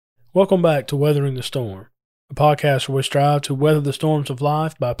Welcome back to Weathering the Storm, a podcast where we strive to weather the storms of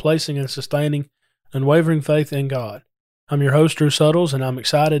life by placing and sustaining unwavering faith in God. I'm your host, Drew Suttles, and I'm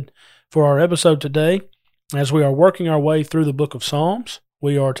excited for our episode today as we are working our way through the book of Psalms.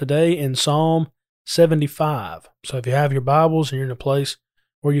 We are today in Psalm 75. So if you have your Bibles and you're in a place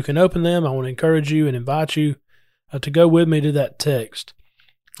where you can open them, I want to encourage you and invite you to go with me to that text.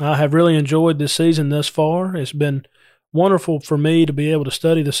 I have really enjoyed this season thus far. It's been wonderful for me to be able to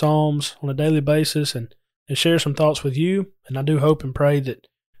study the Psalms on a daily basis and share some thoughts with you. And I do hope and pray that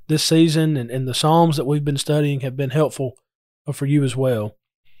this season and the Psalms that we've been studying have been helpful for you as well.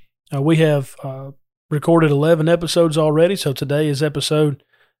 We have recorded 11 episodes already, so today is episode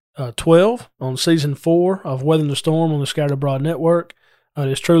 12 on Season 4 of Weathering the Storm on the Scattered Abroad Network. It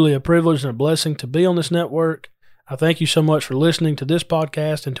is truly a privilege and a blessing to be on this network. I thank you so much for listening to this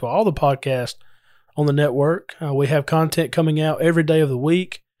podcast and to all the podcasts on the network. We have content coming out every day of the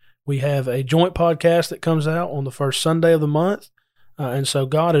week. We have a joint podcast that comes out on the first Sunday of the month. And so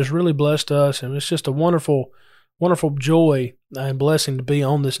God has really blessed us, and it's just a wonderful, wonderful joy and blessing to be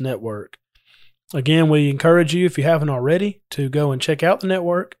on this network. Again, we encourage you, if you haven't already, to go and check out the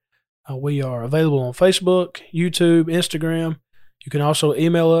network. We are available on Facebook, YouTube, Instagram. You can also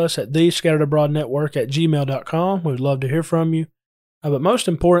email us at thescatteredabroadnetwork@gmail.com. We'd love to hear from you. But most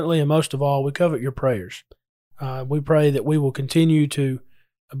importantly and most of all, we covet your prayers. We pray that we will continue to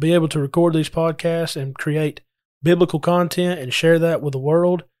be able to record these podcasts and create biblical content and share that with the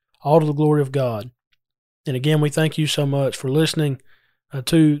world, all to the glory of God. And again, we thank you so much for listening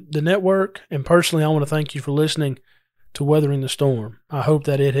to the network. And personally, I want to thank you for listening to Weathering the Storm. I hope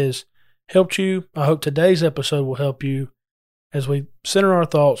that it has helped you. I hope today's episode will help you as we center our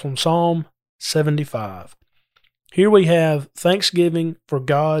thoughts on Psalm 75. Here we have thanksgiving for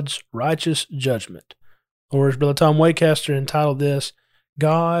God's righteous judgment. Or as Brother Tom Waycaster entitled this,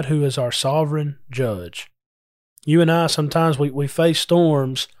 God who is our sovereign judge. You and I, sometimes we face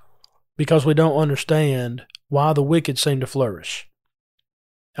storms because we don't understand why the wicked seem to flourish.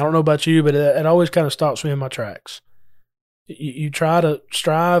 I don't know about you, but it always kind of stops me in my tracks. You try to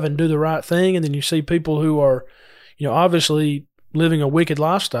strive and do the right thing, and then you see people who are, obviously living a wicked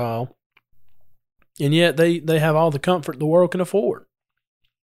lifestyle, and yet they have all the comfort the world can afford.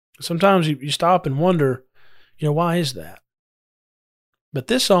 Sometimes you stop and wonder, why is that? But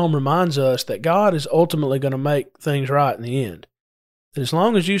this psalm reminds us that God is ultimately going to make things right in the end. That as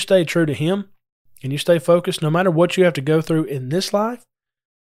long as you stay true to Him and you stay focused, no matter what you have to go through in this life,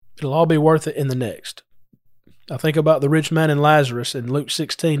 it'll all be worth it in the next. I think about the rich man and Lazarus in Luke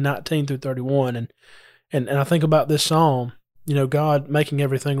 16:19 through 31, and I think about this psalm, God making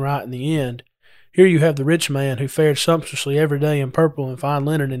everything right in the end. Here you have the rich man who fared sumptuously every day in purple and fine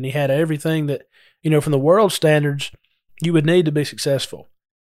linen, and he had everything that, from the world's standards, you would need to be successful.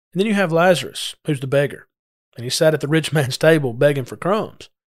 And then you have Lazarus, who's the beggar, and he sat at the rich man's table begging for crumbs.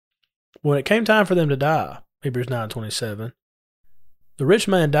 When it came time for them to die, Hebrews 9:27, the rich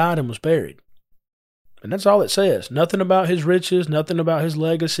man died and was buried. And that's all it says. Nothing about his riches, nothing about his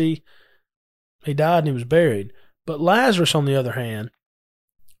legacy. He died and he was buried. But Lazarus, on the other hand,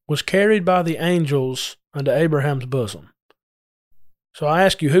 was carried by the angels unto Abraham's bosom. So I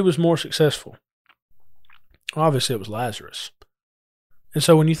ask you, who was more successful? Obviously, it was Lazarus. And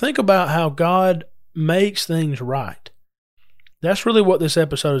so when you think about how God makes things right, that's really what this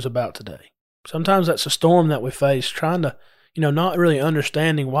episode is about today. Sometimes that's a storm that we face, trying to, not really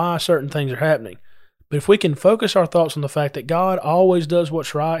understanding why certain things are happening. But if we can focus our thoughts on the fact that God always does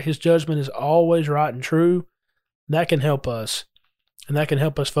what's right, His judgment is always right and true, that can help us. And that can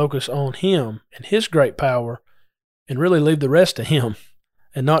help us focus on Him and His great power and really leave the rest to Him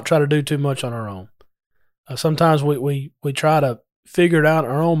and not try to do too much on our own. Sometimes we try to figure it out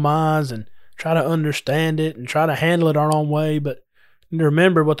in our own minds and try to understand it and try to handle it our own way, but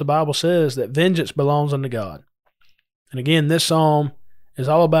remember what the Bible says, that vengeance belongs unto God. And again, this psalm is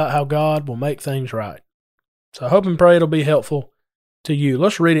all about how God will make things right. So I hope and pray it'll be helpful to you.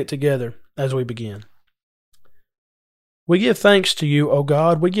 Let's read it together as we begin. We give thanks to you, O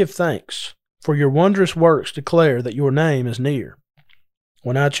God, we give thanks, for your wondrous works declare that your name is near.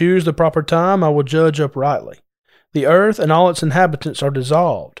 When I choose the proper time, I will judge uprightly. The earth and all its inhabitants are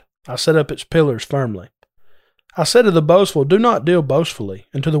dissolved. I set up its pillars firmly. I said to the boastful, do not deal boastfully,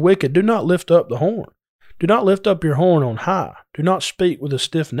 and to the wicked, do not lift up the horn. Do not lift up your horn on high. Do not speak with a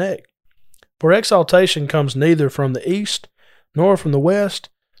stiff neck. For exaltation comes neither from the east, nor from the west,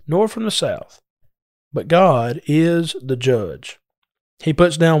 nor from the south. But God is the judge. He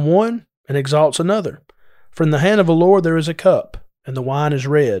puts down one and exalts another. For in the hand of the Lord there is a cup, and the wine is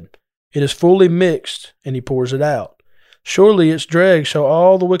red. It is fully mixed, and He pours it out. Surely its dregs shall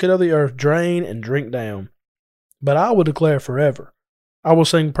all the wicked of the earth drain and drink down. But I will declare forever. I will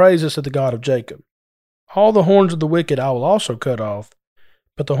sing praises to the God of Jacob. All the horns of the wicked I will also cut off,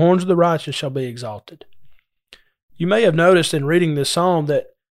 but the horns of the righteous shall be exalted. You may have noticed in reading this psalm that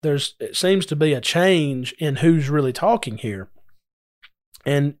it seems to be a change in who's really talking here.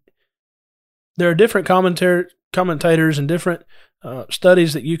 And there are different commentators and different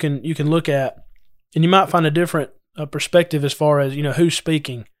studies that you can look at, and you might find a different perspective as far as who's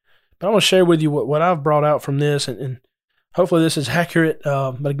speaking. But I want to share with you what I've brought out from this, and hopefully this is accurate.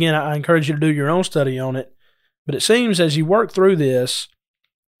 But again, I encourage you to do your own study on it. But it seems as you work through this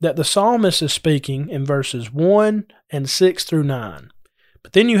that the psalmist is speaking in verses 1 and 6 through 9.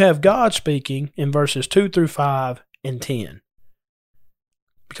 But then you have God speaking in verses 2 through 5 and 10.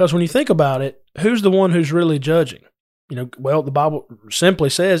 Because when you think about it, who's the one who's really judging? Well, the Bible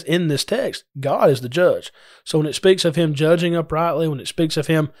simply says in this text, God is the judge. So when it speaks of him judging uprightly, when it speaks of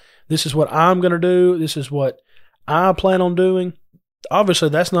him, this is what I'm going to do, this is what I plan on doing, obviously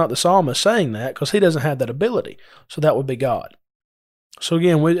that's not the psalmist saying that because he doesn't have that ability. So that would be God. So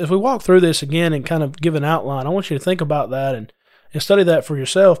again, as we walk through this again and kind of give an outline, I want you to think about that and study that for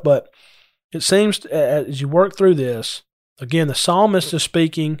yourself. But it seems as you work through this, again, the psalmist is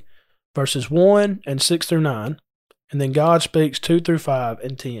speaking verses 1 and 6 through 9, and then God speaks 2 through 5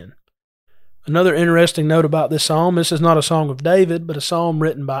 and 10. Another interesting note about this psalm, this is not a song of David, but a psalm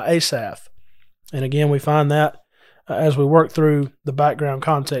written by Asaph. And again, we find that as we work through the background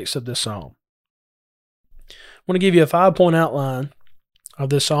context of this psalm. I want to give you a 5-point outline of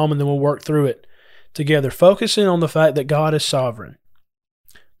this psalm, and then we'll work through it together, focusing on the fact that God is sovereign.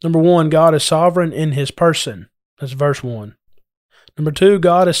 Number 1, God is sovereign in his person. That's verse 1. Number 2,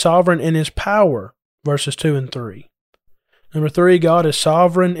 God is sovereign in his power. Verses 2 and 3. Number 3, God is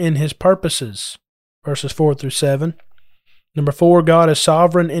sovereign in his purposes. Verses 4 through 7. Number 4, God is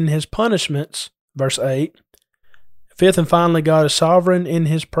sovereign in his punishments. Verse 8. Fifth and finally, God is sovereign in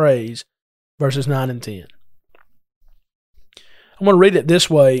his praise. Verses 9 and 10. I'm going to read it this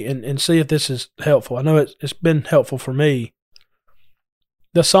way and see if this is helpful. I know it's been helpful for me.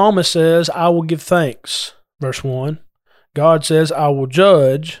 The psalmist says, I will give thanks, verse 1. God says, I will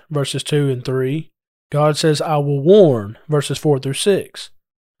judge, verses 2 and 3. God says, I will warn, verses 4 through 6.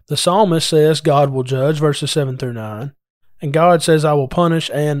 The psalmist says, God will judge, verses 7 through 9. And God says, I will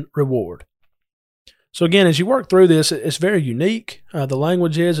punish and reward. So again, as you work through this, it's very unique. The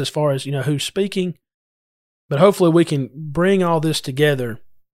language is as far as, who's speaking. But hopefully we can bring all this together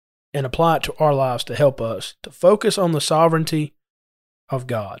and apply it to our lives to help us to focus on the sovereignty of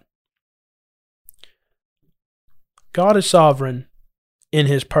God. God is sovereign in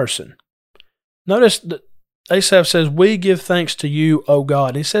his person. Notice that Asaph says, we give thanks to you, O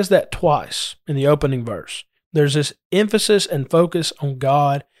God. He says that twice in the opening verse. There's this emphasis and focus on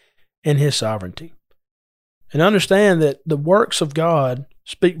God and his sovereignty. And understand that the works of God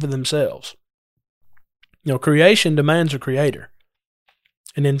speak for themselves. Creation demands a creator.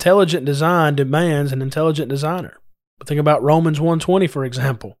 An intelligent design demands an intelligent designer. But think about Romans 1:20, for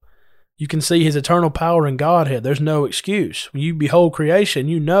example. You can see his eternal power and Godhead. There's no excuse. When you behold creation,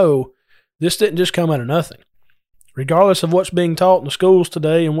 you know this didn't just come out of nothing. Regardless of what's being taught in the schools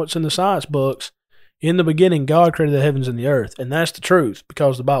today and what's in the science books, in the beginning, God created the heavens and the earth. And that's the truth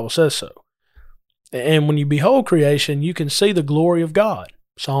because the Bible says so. And when you behold creation, you can see the glory of God.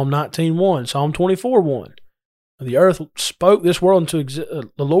 Psalm 19:1, Psalm 24:1. The earth spoke this world into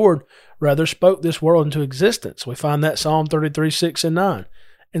the Lord rather spoke this world into existence. We find that Psalm 33:6 and 9.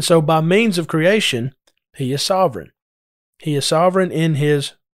 And so by means of creation, he is sovereign. He is sovereign in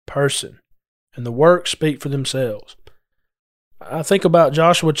his person. And the works speak for themselves. I think about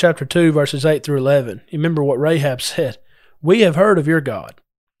Joshua chapter 2, verses 8 through 11. You remember what Rahab said. We have heard of your God.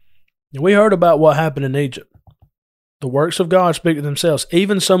 And we heard about what happened in Egypt. The works of God speak for themselves.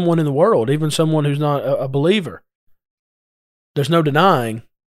 Even someone in the world, even someone who's not a believer, there's no denying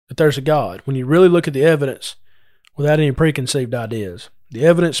that there's a God. When you really look at the evidence without any preconceived ideas, the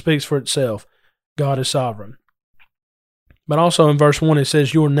evidence speaks for itself. God is sovereign. But also in verse 1 it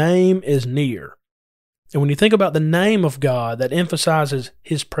says, your name is near. And when you think about the name of God, that emphasizes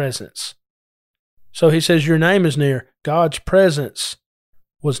his presence. So he says, your name is near. God's presence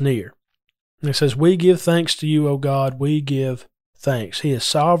was near. And it says, we give thanks to you, O God. We give thanks. He is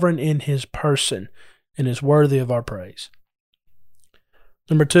sovereign in his person and is worthy of our praise.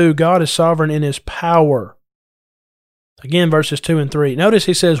 Number 2, God is sovereign in his power. Again, verses 2 and 3. Notice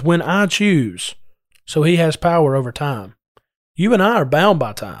he says, when I choose. So he has power over time. You and I are bound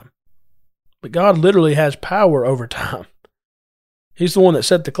by time. But God literally has power over time. He's the one that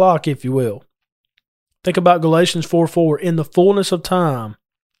set the clock, if you will. Think about Galatians 4:4. In the fullness of time,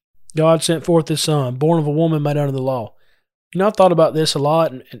 God sent forth His Son, born of a woman made under the law. You know, I've thought about this a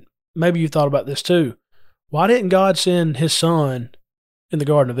lot, and maybe you've thought about this too. Why didn't God send His Son in the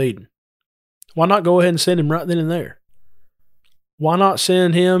Garden of Eden? Why not go ahead and send Him right then and there? Why not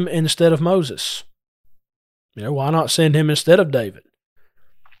send Him instead of Moses? Why not send Him instead of David?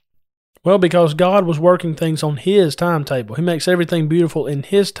 Well, because God was working things on His timetable. He makes everything beautiful in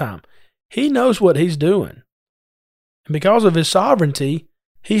His time. He knows what He's doing. And because of His sovereignty,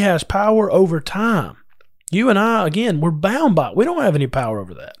 He has power over time. You and I, again, we're bound by it. We don't have any power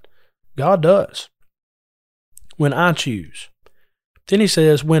over that. God does. When I choose. Then He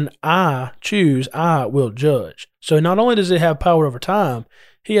says, when I choose, I will judge. So not only does He have power over time,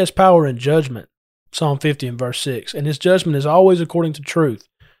 He has power in judgment. Psalm 50 and verse 6. And His judgment is always according to truth.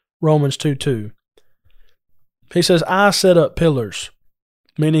 Romans 2:2. He says, I set up pillars,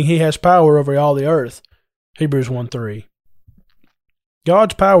 meaning He has power over all the earth. Hebrews 1:3.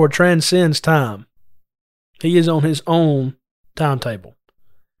 God's power transcends time. He is on His own timetable.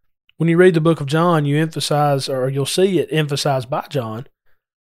 When you read the book of John, you emphasize, or you'll see it emphasized by John,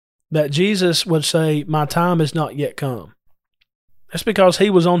 that Jesus would say, my time has not yet come. That's because He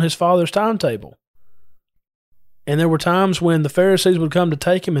was on His Father's timetable. And there were times when the Pharisees would come to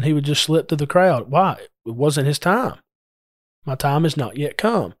take Him and He would just slip through the crowd. Why? It wasn't His time. My time has not yet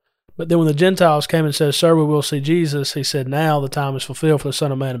come. But then when the Gentiles came and said, sir, we will see Jesus, He said, now the time is fulfilled for the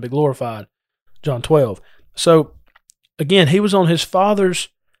Son of Man to be glorified. John 12. So, again, He was on His Father's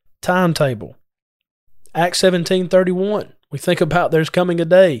timetable. Acts 17:31. We think about there's coming a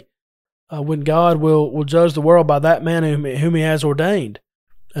day when God will judge the world by that man whom He has ordained.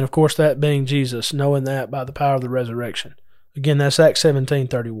 And of course, that being Jesus, knowing that by the power of the resurrection. Again, that's Acts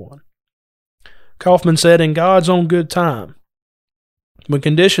 17:31. Kaufman said, in God's own good time, when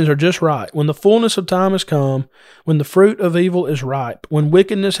conditions are just right, when the fullness of time has come, when the fruit of evil is ripe, when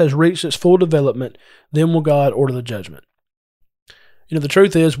wickedness has reached its full development, then will God order the judgment. The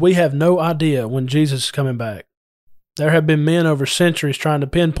truth is, we have no idea when Jesus is coming back. There have been men over centuries trying to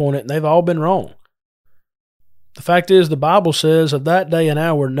pinpoint it, and they've all been wrong. The fact is, the Bible says of that day and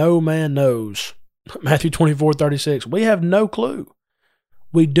hour, no man knows. Matthew 24:36. We have no clue.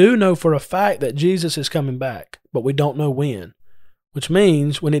 We do know for a fact that Jesus is coming back, but we don't know when, which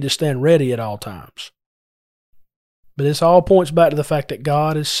means we need to stand ready at all times. But this all points back to the fact that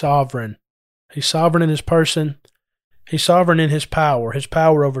God is sovereign. He's sovereign in His person. He's sovereign in His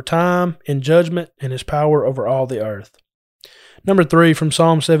power over time, in judgment, and His power over all the earth. Number 3 from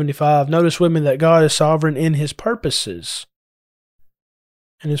Psalm 75. Notice with me that God is sovereign in His purposes.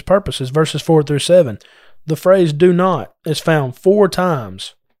 In His purposes, verses 4 through 7. The phrase do not is found 4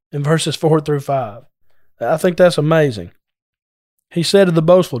 times in verses 4 through 5. I think that's amazing. He said to the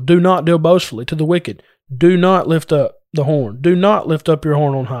boastful, do not deal boastfully. To the wicked, do not lift up the horn. Do not lift up your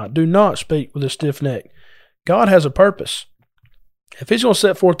horn on high. Do not speak with a stiff neck. God has a purpose. If He's going to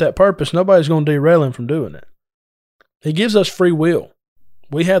set forth that purpose, nobody's going to derail Him from doing it. He gives us free will.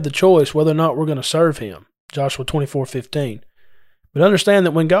 We have the choice whether or not we're going to serve Him. Joshua 24:15. But understand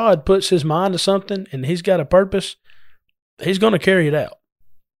that when God puts His mind to something and He's got a purpose, He's going to carry it out.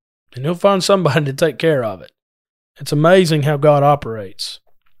 And He'll find somebody to take care of it. It's amazing how God operates.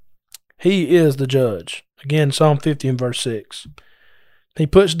 He is the judge. Again, Psalm 50 and verse 6. He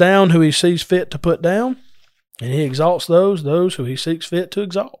puts down who He sees fit to put down, and He exalts those who He sees fit to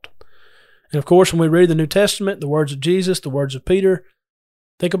exalt. And of course, when we read the New Testament, the words of Jesus, the words of Peter,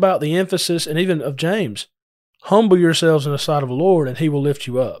 think about the emphasis, and even of James. Humble yourselves in the sight of the Lord, and He will lift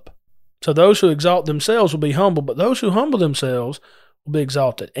you up. So those who exalt themselves will be humble, but those who humble themselves will be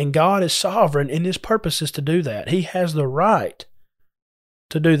exalted. And God is sovereign in His purposes to do that. He has the right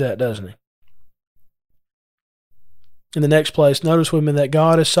to do that, doesn't He? In the next place, notice with me that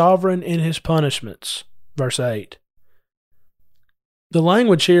God is sovereign in His punishments. Verse 8. The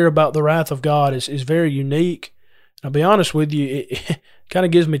language here about the wrath of God is very unique. I'll be honest with you, it kind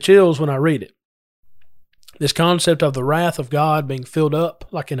of gives me chills when I read it. This concept of the wrath of God being filled up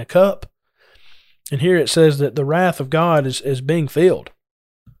like in a cup. And here it says that the wrath of God is being filled.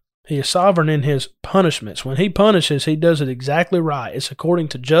 He is sovereign in His punishments. When He punishes, He does it exactly right. It's according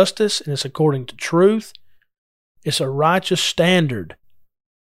to justice and it's according to truth. It's a righteous standard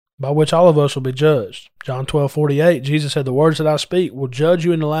by which all of us will be judged. John 12:48, Jesus said, the words that I speak will judge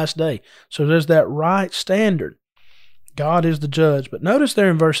you in the last day. So there's that right standard. God is the judge. But notice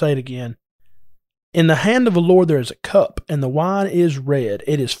there in verse 8 again, in the hand of the Lord there is a cup, and the wine is red.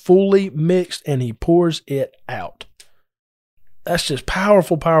 It is fully mixed, and He pours it out. That's just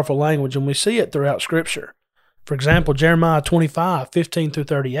powerful, powerful language, and we see it throughout Scripture. For example, Jeremiah 25:15 through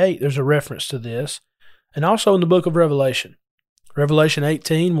 38, there's a reference to this. and also in the book of Revelation. Revelation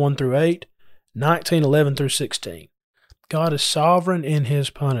 18, 1 through 8, 19, 11 through 16. God is sovereign in his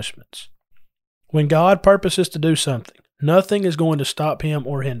punishments. When God purposes to do something, nothing is going to stop him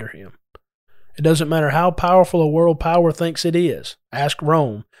or hinder him. It doesn't matter how powerful a world power thinks it is. Ask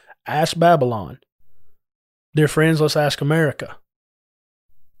Rome. Ask Babylon. Dear friends, let's ask America.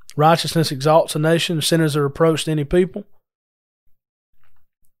 Righteousness exalts a nation. Sinners are reproached to any people.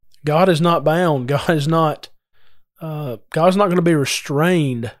 God is not bound. God's not going to be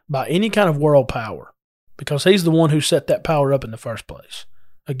restrained by any kind of world power, because he's the one who set that power up in the first place.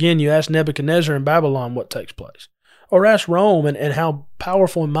 Again, you ask Nebuchadnezzar in Babylon what takes place. Or ask Rome and how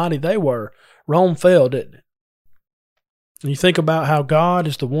powerful and mighty they were. Rome fell, didn't it? And you think about how God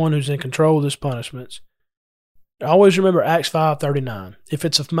is the one who's in control of these punishments. Always remember Acts 5:39. If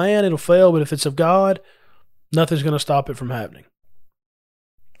it's of man, it'll fail, but if it's of God, nothing's going to stop it from happening.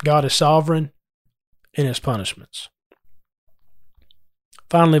 God is sovereign in his punishments.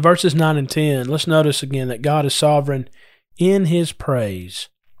 Finally, verses 9 and 10, let's notice again that God is sovereign in his praise.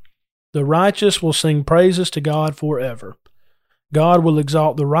 The righteous will sing praises to God forever. God will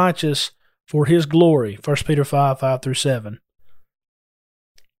exalt the righteous for his glory. 1 Peter 5, 5 through 7.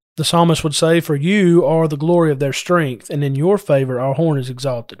 The psalmist would say, "For you are the glory of their strength, and in your favor our horn is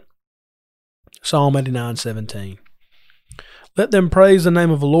exalted." Psalm 89, 17. Let them praise the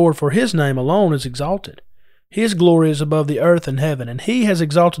name of the Lord, for his name alone is exalted. His glory is above the earth and heaven, and he has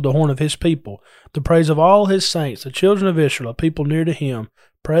exalted the horn of his people, the praise of all his saints, the children of Israel, a people near to him.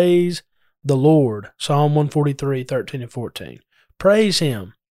 Praise the Lord. Psalm 143, 13 and 14. Praise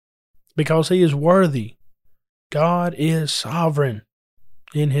him, because he is worthy. God is sovereign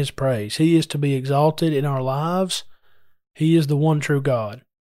in his praise. He is to be exalted in our lives. He is the one true God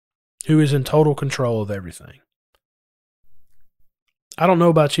who is in total control of everything. I don't know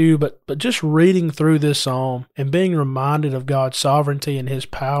about you, but just reading through this psalm and being reminded of God's sovereignty and his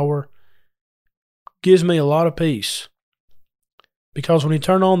power gives me a lot of peace. Because when you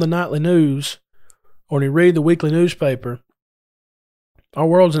turn on the nightly news or when you read the weekly newspaper, our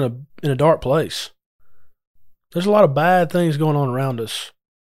world's in a dark place. There's a lot of bad things going on around us.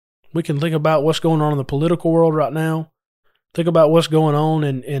 We can think about what's going on in the political world right now, think about what's going on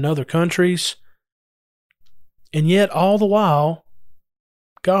in other countries, and yet all the while,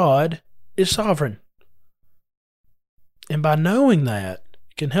 God is sovereign. And by knowing that,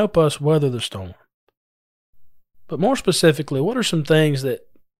 it can help us weather the storm. But more specifically, what are some things that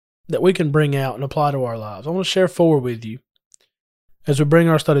we can bring out and apply to our lives? I want to share 4 with you as we bring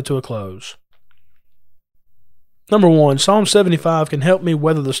our study to a close. Number 1, Psalm 75 can help me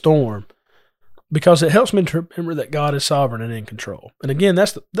weather the storm because it helps me to remember that God is sovereign and in control. And again,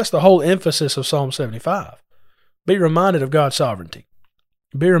 that's the whole emphasis of Psalm 75. Be reminded of God's sovereignty.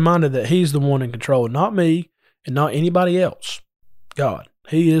 Be reminded that he's the one in control, not me and not anybody else. God.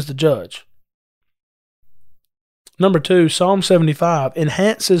 He is the judge. Number 2, Psalm 75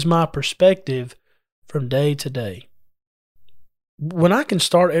 enhances my perspective from day to day. When I can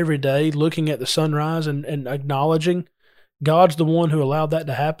start every day looking at the sunrise and acknowledging God's the one who allowed that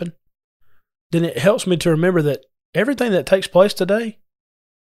to happen, then it helps me to remember that everything that takes place today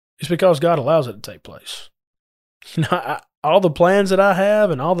is because God allows it to take place. You know, all the plans that I have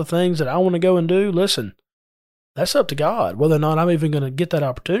and all the things that I want to go and do, listen, that's up to God, whether or not I'm even going to get that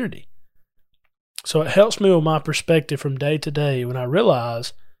opportunity. So it helps me with my perspective from day to day when I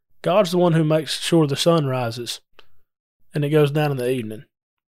realize God's the one who makes sure the sun rises and it goes down in the evening.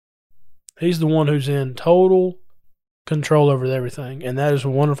 He's the one who's in total control over everything, and that is a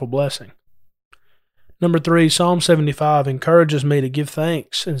wonderful blessing. Number 3, Psalm 75 encourages me to give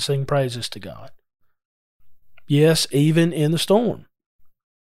thanks and sing praises to God. Yes, even in the storm.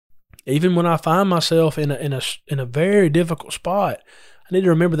 Even when I find myself in a very difficult spot, I need to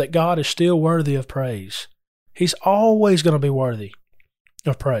remember that God is still worthy of praise. He's always going to be worthy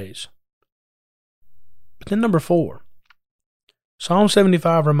of praise. But then number 4, Psalm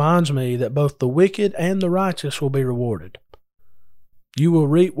 75 reminds me that both the wicked and the righteous will be rewarded. You will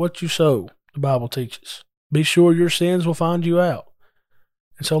reap what you sow, the Bible teaches. Be sure your sins will find you out.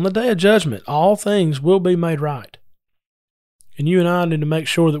 And so on the day of judgment, all things will be made right. And you and I need to make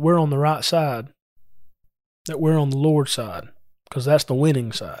sure that we're on the right side, that we're on the Lord's side, because that's the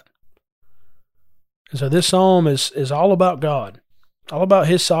winning side. And so this psalm is all about God, all about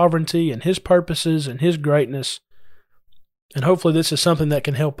his sovereignty and his purposes and his greatness. And hopefully this is something that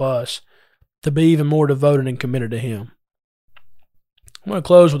can help us to be even more devoted and committed to him. I'm going to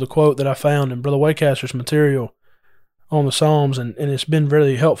close with a quote that I found in Brother Waycaster's material on the Psalms, and it's been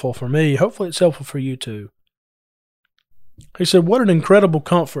really helpful for me. Hopefully it's helpful for you too. He said, "What an incredible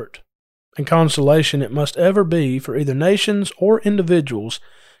comfort and consolation it must ever be for either nations or individuals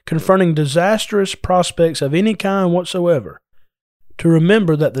confronting disastrous prospects of any kind whatsoever, to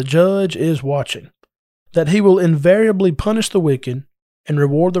remember that the Judge is watching, that he will invariably punish the wicked and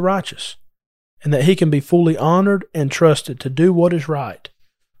reward the righteous, and that he can be fully honored and trusted to do what is right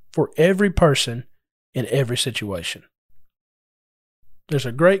for every person in every situation. There's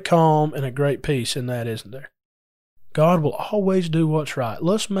a great calm and a great peace in that, isn't there? God will always do what's right.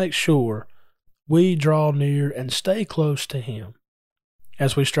 Let's make sure we draw near and stay close to Him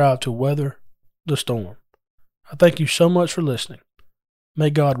as we strive to weather the storm. I thank you so much for listening. May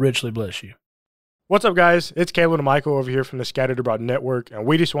God richly bless you. What's up, guys? It's Caleb and Michael over here from the Scattered Abroad Network, and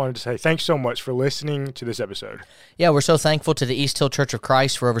we just wanted to say thanks so much for listening to this episode. Yeah, we're so thankful to the East Hill Church of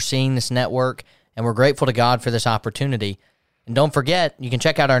Christ for overseeing this network, and we're grateful to God for this opportunity. And don't forget, you can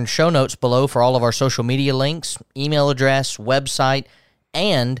check out our show notes below for all of our social media links, email address, website,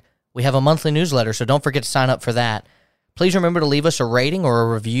 and we have a monthly newsletter, so don't forget to sign up for that. Please remember to leave us a rating or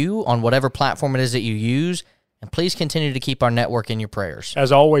a review on whatever platform it is that you use, and please continue to keep our network in your prayers.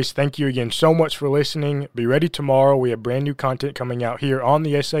 As always, thank you again so much for listening. Be ready tomorrow. We have brand new content coming out here on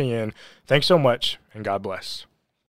the SAN. Thanks so much, and God bless.